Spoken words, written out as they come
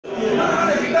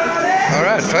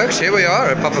Alright folks, here we are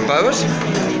at Papa Boa's.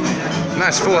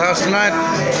 Nice full house tonight.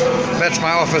 That's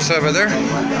my office over there.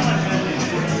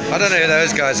 I don't know who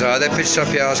those guys are. They pitched up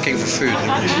here asking for food.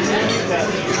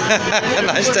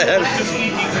 Nice to have.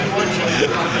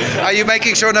 Are you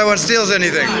making sure no one steals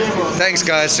anything? Thanks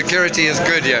guys, security is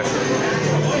good here.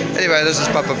 Anyway, this is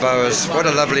Papa Boa's. What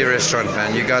a lovely restaurant,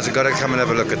 man. You guys have got to come and have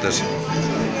a look at this.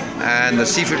 And the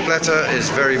seafood platter is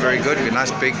very, very good. A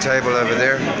nice big table over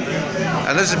there.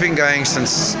 And this has been going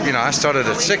since, I started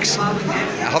at 6.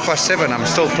 At 7:30 I'm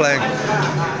still playing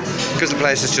because the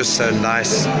place is just so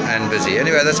nice and busy.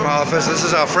 Anyway, that's my office. This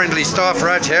is our friendly staff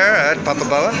right here at Papa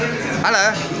Boa.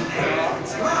 Hello.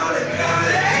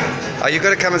 Oh, you've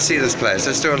got to come and see this place.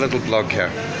 Let's do a little vlog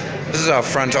here. This is our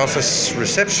front office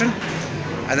reception.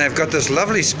 And they've got this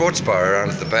lovely sports bar around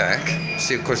at the back.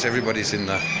 See, of course, everybody's in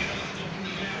the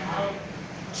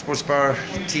sports bar,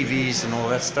 TVs and all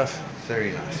that stuff.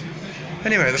 Very nice.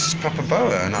 Anyway, this is Papa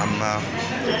Boa and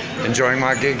I'm enjoying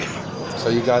my gig. So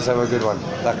you guys have a good one.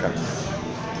 Lekker.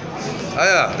 Oh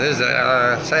yeah, there's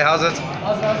say how's it?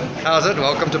 How's it?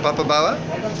 Welcome to Papa Boa.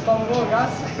 Welcome to Papa Boa,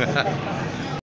 guys.